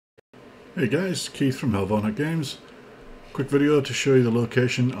Hey guys, Keith from Helvornak Games. Quick video to show you the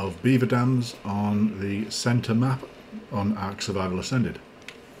location of beaver dams on the centre map on Ark Survival Ascended.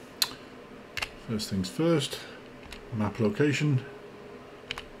 First things first, map location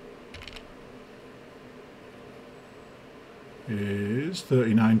is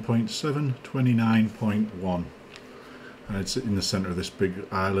 39.7, 29.1, and it's in the centre of this big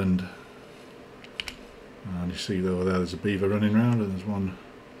island. And you see over there there's a beaver running around, and there was one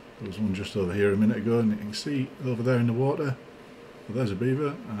just over here a minute ago, and you can see over there in the water, well, there's a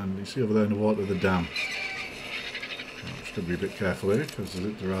beaver, and you see over there in the water the dam. I'm just going to be a bit careful here because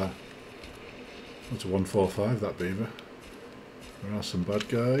there are, that's a 145, that beaver. There are some bad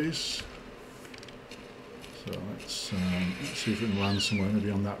guys. So let's see if we can land somewhere,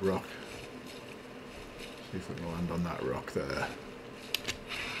 maybe on that rock. See if we can land on that rock there.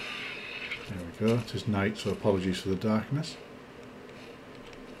 There we go. It is night, so apologies for the darkness.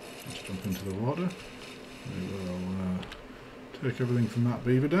 Let's jump into the water. We will take everything from that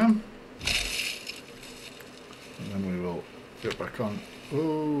beaver dam, and then we will get back on.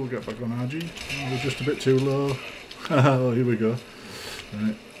 Oh, get back on RG. Oh, we're just a bit too low. Oh, here we go.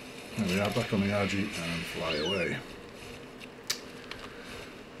 Right, there we are, back on the RG and fly away.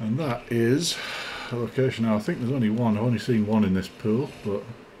 And that is a location. Now I think there's only one. I've only seen one in this pool, but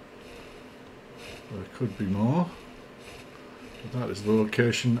there could be more. But that is the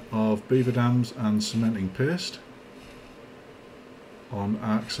location of beaver dams and cementing paste on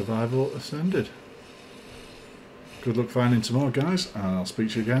Ark Survival Ascended. Good luck finding some more, guys, and I'll speak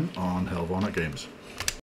to you again on Helvornak Games.